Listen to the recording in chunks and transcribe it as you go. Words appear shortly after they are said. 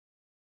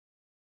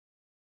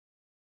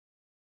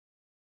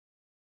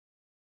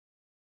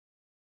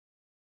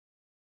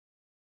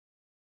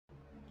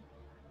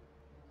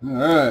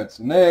Alright,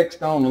 so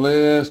next on the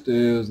list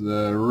is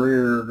the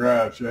rear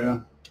drive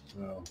shaft.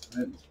 So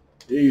it's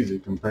easy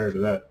compared to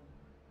that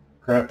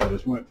crap I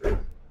just went through.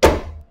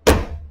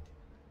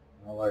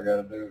 All I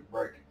gotta do is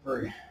break it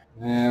free.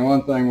 And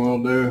one thing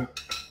we'll do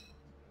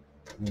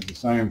is the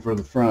same for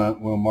the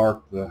front. We'll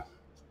mark them.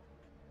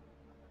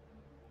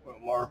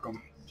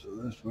 So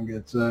this one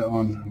gets that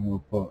one, and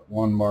we'll put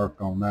one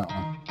mark on that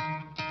one.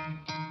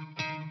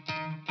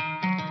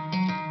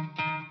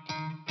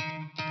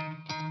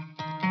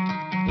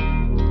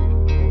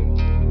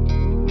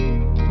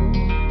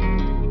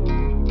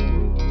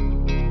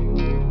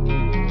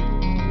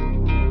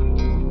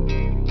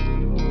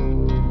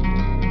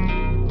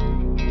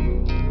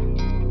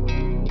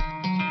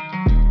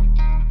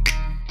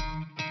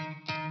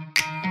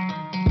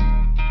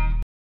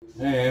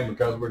 And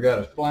because we got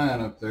a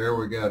spline up there,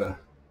 we got a,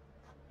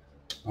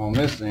 on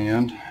this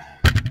end,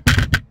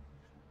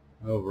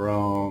 over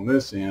on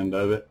this end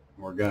of it,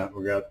 we got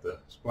the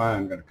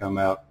spline going to come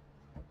out,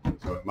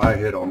 so it might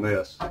hit on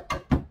this.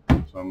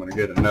 So I'm going to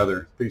get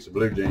another piece of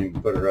blue jean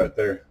and put it right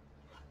there.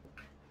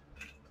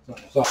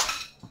 So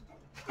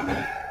put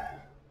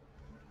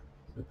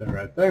that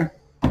right there.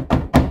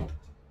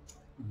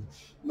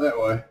 That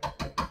way,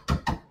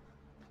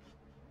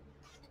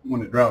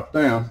 when it drops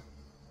down,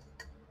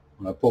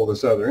 when I pull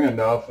this other end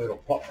off, it'll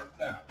pop right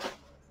down.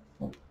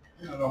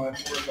 I don't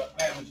have to worry about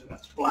damaging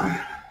that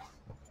spline.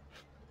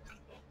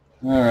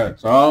 Alright,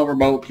 so all of our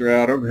bolts are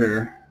out over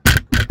here.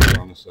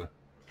 On this side.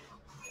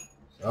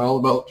 So all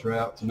the bolts are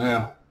out, so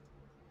now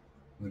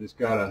we just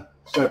gotta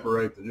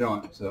separate the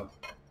joint. So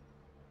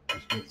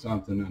just get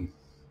something and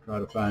try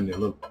to find a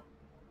little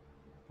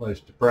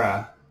place to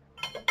pry.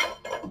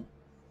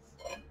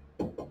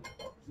 So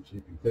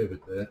you can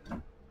pivot that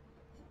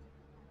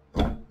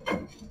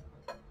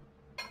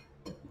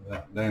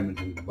without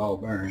damaging the ball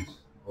bearings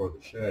or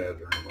the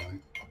shafts or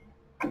anything.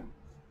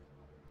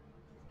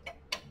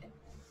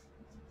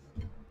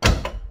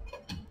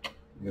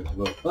 Gives a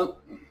little thump.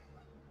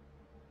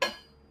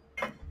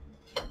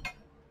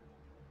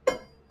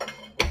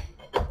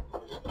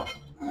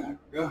 There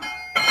we go.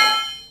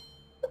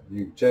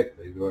 You can check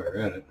these while you're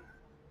at it.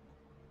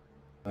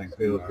 I think it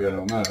feels good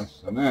on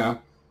those. So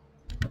now,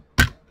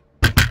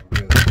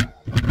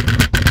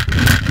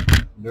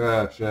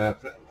 drive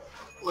shaft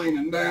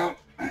leaning down.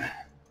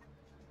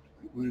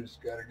 We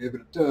just got to give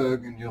it a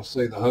tug and you'll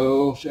see the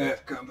whole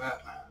shaft come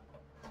out.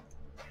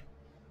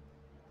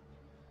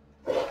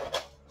 So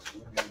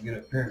we got to get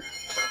up here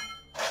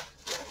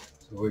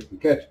so we can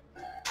catch it.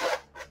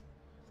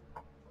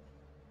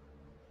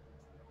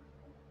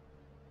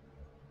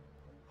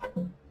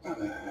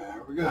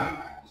 There we go.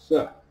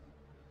 So,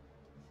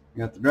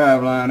 got the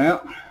drive line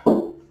out.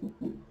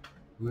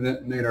 We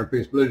didn't need our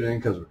piece of blue jean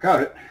because we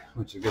caught it,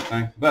 which is a good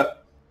thing.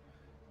 But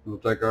we'll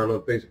take our little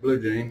piece of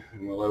blue jean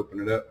and we'll open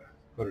it up.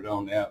 Put it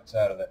on the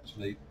outside of that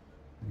sleeve.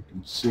 You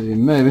can see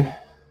maybe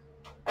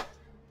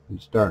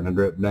it's starting to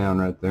drip down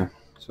right there.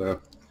 So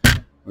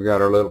we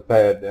got our little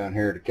pad down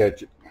here to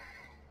catch it.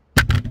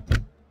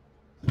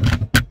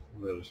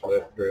 We'll just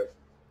let it drip.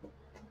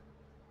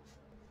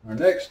 Our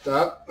next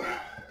stop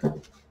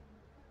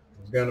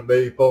is going to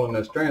be pulling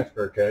this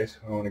transfer case.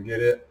 I want to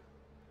get it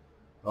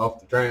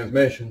off the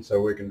transmission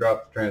so we can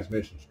drop the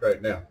transmission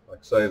straight down. Like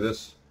I say,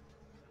 this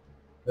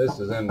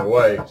is in the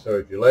way, so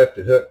if you left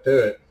it hooked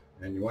to it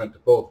and you went to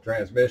pull the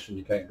transmission,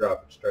 you can't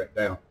drop it straight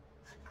down.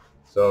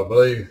 So I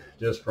believe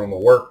just from a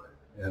work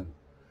and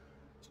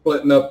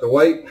splitting up the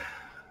weight,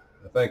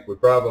 I think we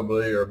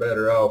probably are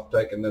better off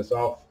taking this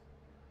off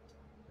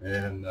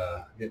and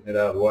getting it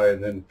out of the way,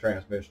 and then the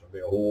transmission will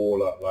be a whole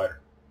lot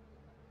lighter.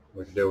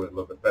 We can deal with it a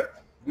little bit better.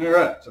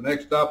 Alright, so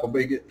next stop will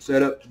be getting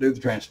set up to do the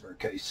transfer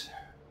case.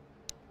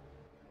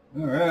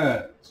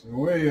 Alright, so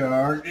we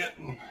are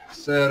getting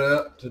set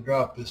up to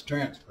drop this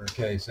transfer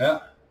case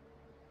out.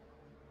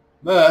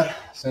 But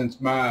since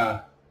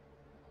my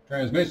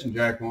transmission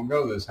jack won't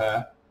go this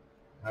high,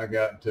 I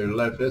got to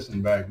let this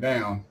one back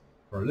down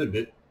for a little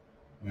bit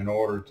in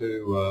order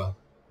to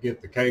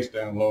get the case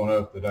down low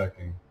enough that I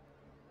can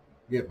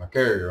get my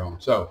carrier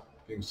on. So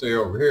you can see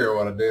over here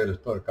what I did is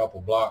put a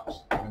couple blocks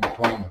in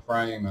between the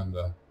frame and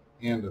the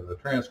end of the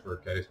transfer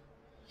case,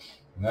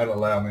 and that'll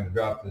allow me to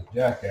drop this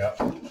jack out.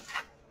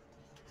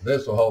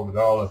 This will hold it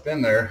all up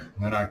in there,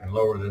 and then I can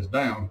lower this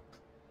down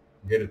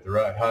and get it the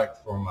right height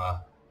for my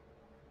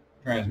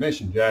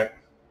transmission jack,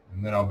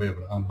 and then I'll be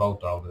able to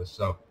unbolt all this.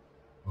 So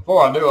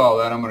before I do all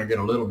that, I'm going to get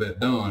a little bit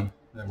done.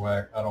 That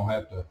way I don't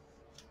have to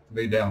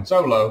be down so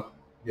low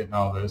getting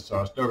all this. So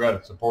I still got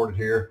it supported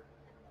here.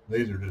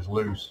 These are just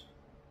loose,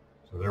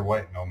 so they're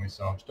waiting on me.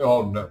 So I'm still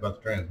holding up by the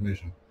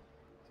transmission.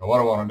 So what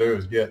I want to do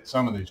is get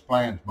some of these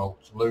flange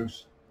bolts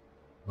loose,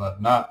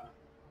 but not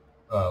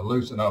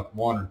loosen up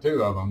one or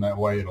two of them. That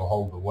way it'll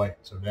hold the weight.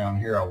 So down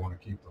here I want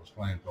to keep those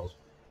flange bolts,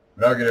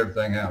 but I'll get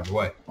everything out of the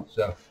way.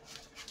 So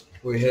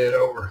if we head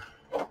over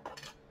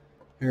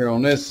here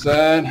on this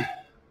side,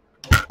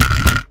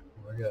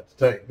 we got to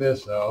take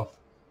this off,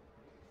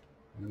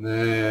 and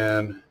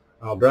then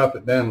I'll drop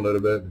it down a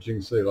little bit, but you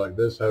can see like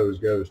this hose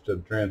goes to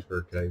the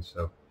transfer case.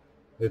 So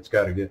it's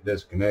got to get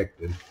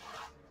disconnected.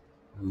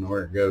 I don't know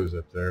where it goes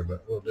up there,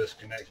 but we'll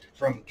disconnect it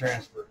from the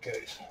transfer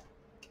case.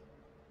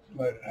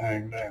 Let it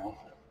hang down.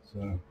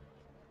 So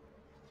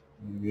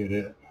you get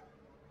it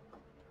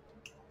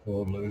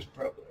pulled loose,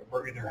 probably a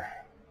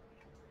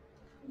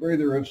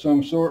breather of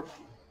some sort.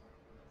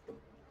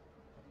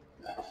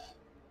 Let's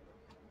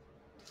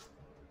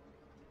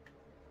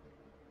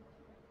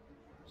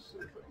see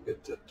if I can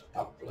get that to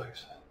pop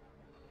loose.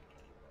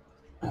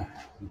 Gotta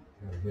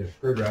get a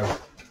screwdriver.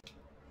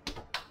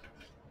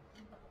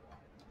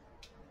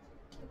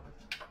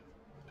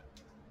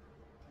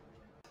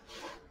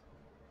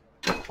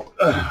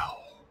 Ow.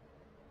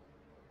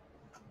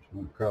 Just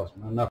went across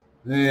my knuckle.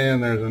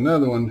 And there's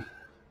another one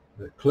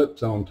that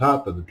clips on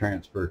top of the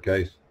transfer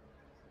case.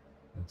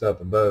 It's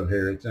up above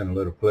here. It's in a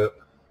little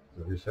clip.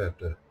 So we just have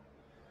to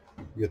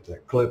get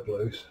that clip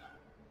loose.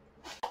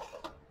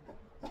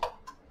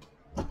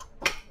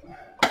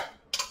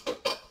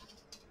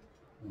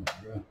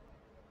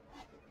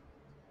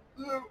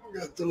 Oh, we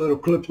got the little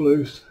clip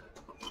loose.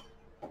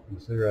 You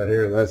see right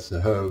here, that's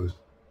the hose.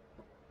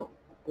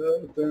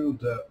 Right there on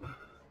top.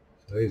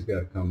 So he's got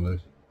to come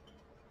loose.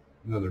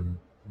 Another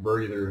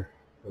breather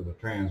for the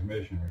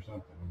transmission or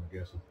something, I'm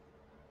guessing.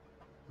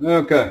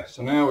 Okay,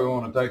 so now we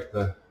want to take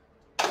the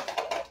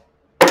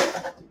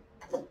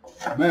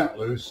mount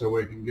loose so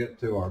we can get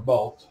to our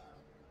bolts.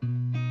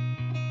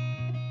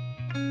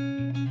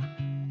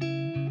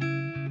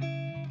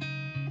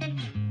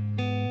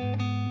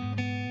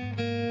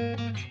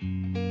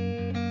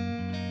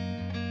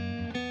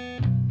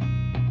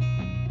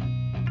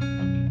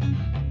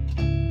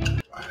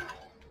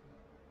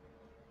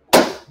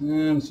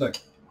 And a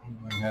second,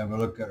 we can have a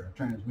look at our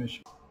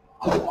transmission.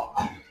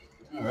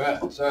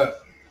 Alright, so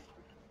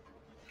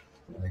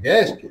the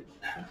gasket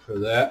for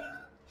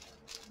that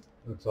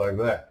looks like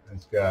that.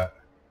 It's got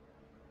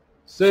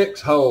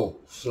 6 holes,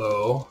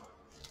 so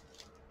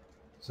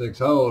 6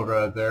 holes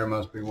right there,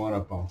 must be one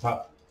up on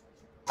top.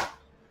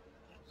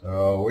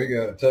 So we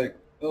got to take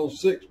those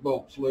 6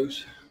 bolts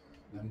loose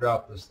and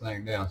drop this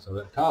thing down. So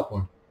that top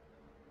one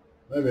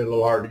maybe a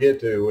little hard to get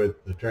to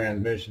with the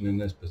transmission in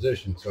this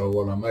position. So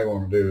what I may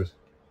want to do is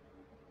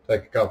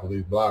take a couple of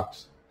these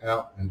blocks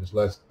out and just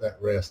let that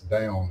rest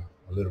down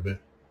a little bit.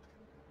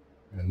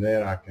 And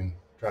then I can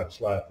try to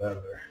slide it out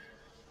of there.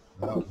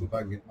 I don't know if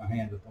I can get my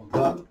hand up on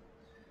top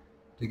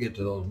to get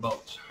to those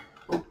bolts.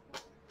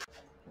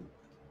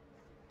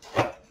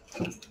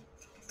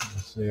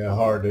 Let's see how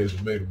hard these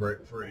will be to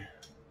break free.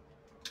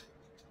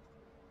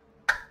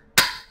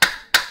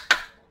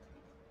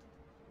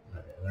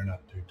 Yeah, they're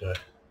not too tight.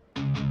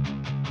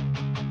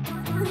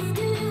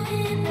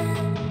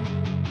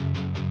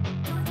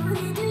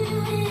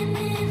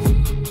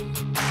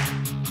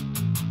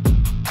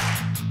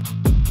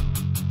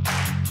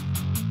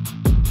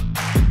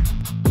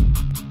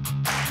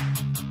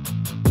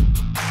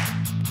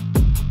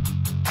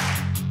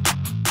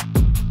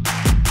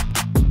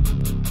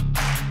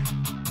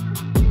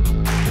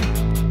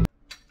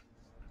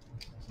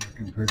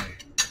 Pretty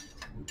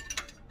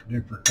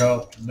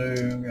difficult to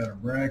do. Got a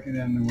bracket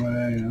in the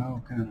way and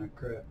all kind of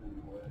crap in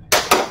the way.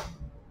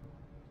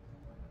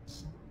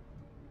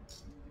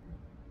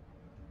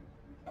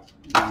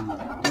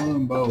 And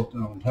one bolt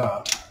on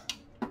top.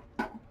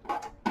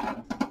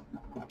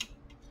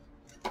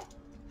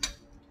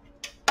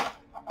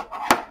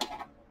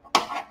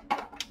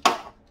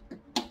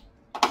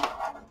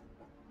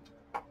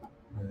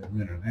 There's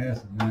been an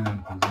acidine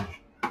position.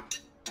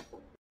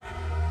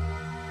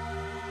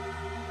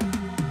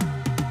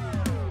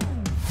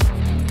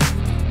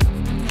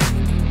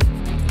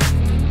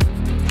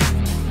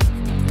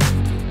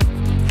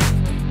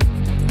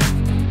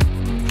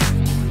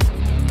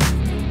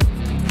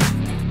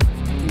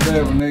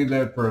 We need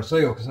that for a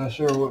seal, because I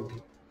sure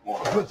wouldn't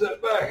want to put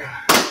that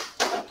back.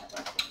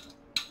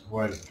 The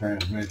way the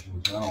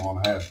transmission, so I don't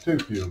want to have too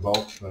few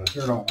bolts, but I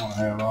sure don't want to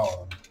have all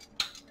of them.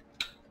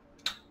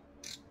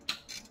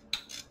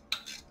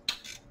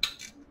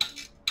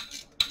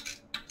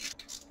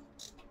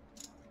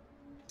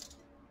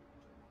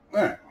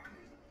 Alright.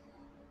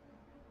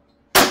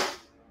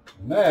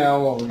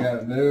 Now what we got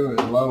to do is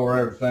lower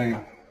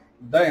everything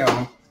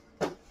down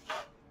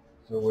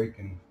so we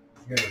can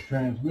get a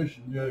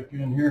transmission jack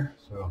in here.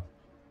 So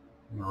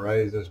I'm going to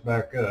raise this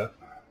back up.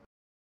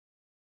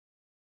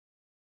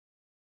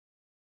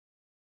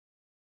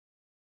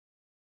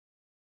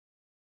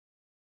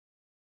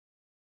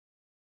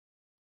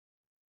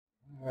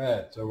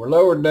 Alright, so we're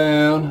lowered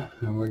down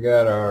and we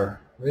got our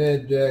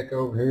red jack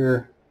over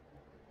here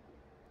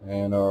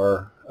and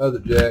our other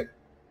jack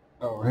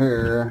over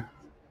here.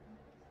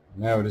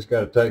 Now we just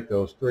got to take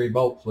those 3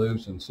 bolts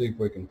loose and see if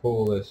we can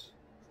pull this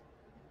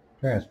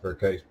transfer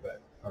case back,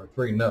 or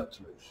 3 nuts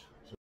loose.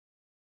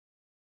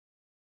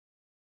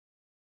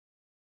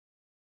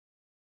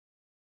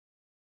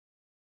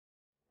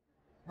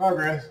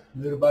 Progress,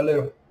 little by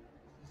little.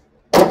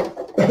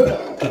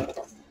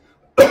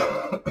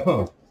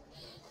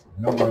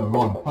 Don't really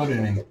want to put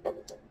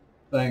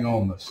anything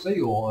on the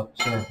seal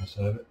surface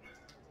of it.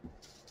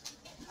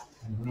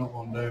 We don't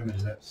want to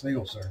damage that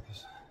seal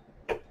surface.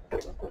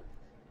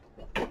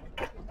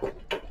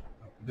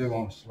 I do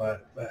want to slide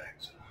it back.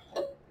 So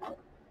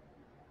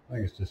I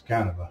think it's just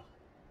kind of a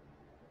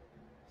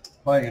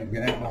playing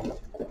game on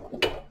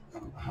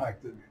the height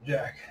of your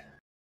jack.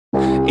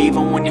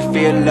 Even when you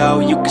feel low,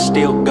 you can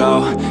still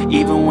go.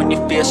 Even when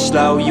you feel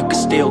slow, you can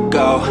still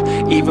go.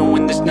 Even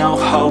when there's no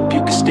hope, you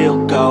can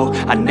still go.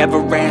 I never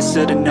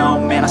answer to no,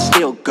 man, I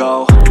still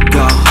go.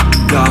 Go,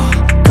 go,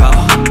 go,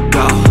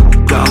 go,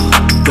 go,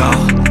 go,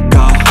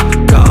 go,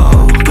 go,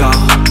 go,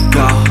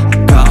 go,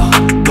 go,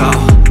 go,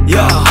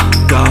 yo,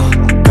 go,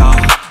 go,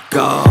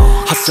 go.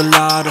 Hustle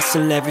hard,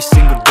 hustle every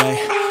single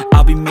day.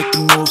 I'll be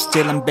making moves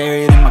till I'm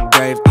buried in my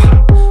grave.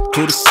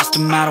 To the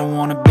system, I don't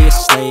wanna be a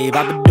slave.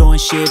 I've been doing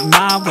shit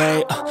my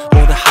way,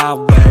 or the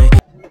highway.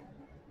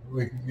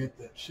 We can get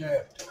that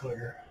shaft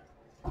clear.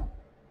 Right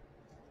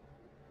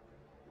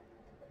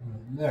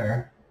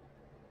there.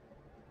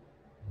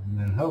 And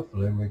then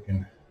hopefully we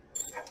can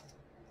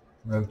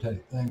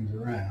rotate things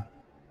around.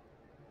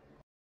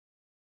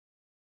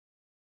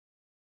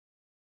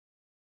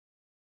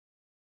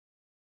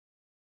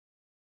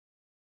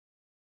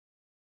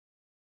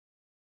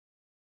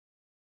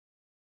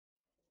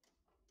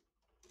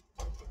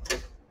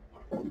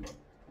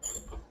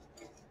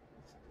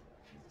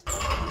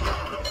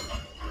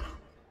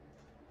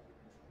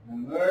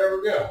 And there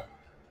we go.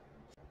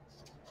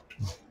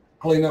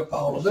 Clean up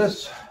all of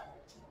this,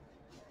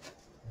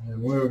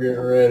 and we'll get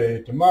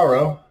ready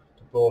tomorrow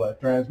to pull that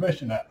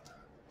transmission out.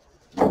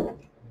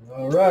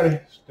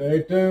 Alrighty,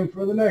 stay tuned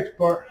for the next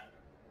part.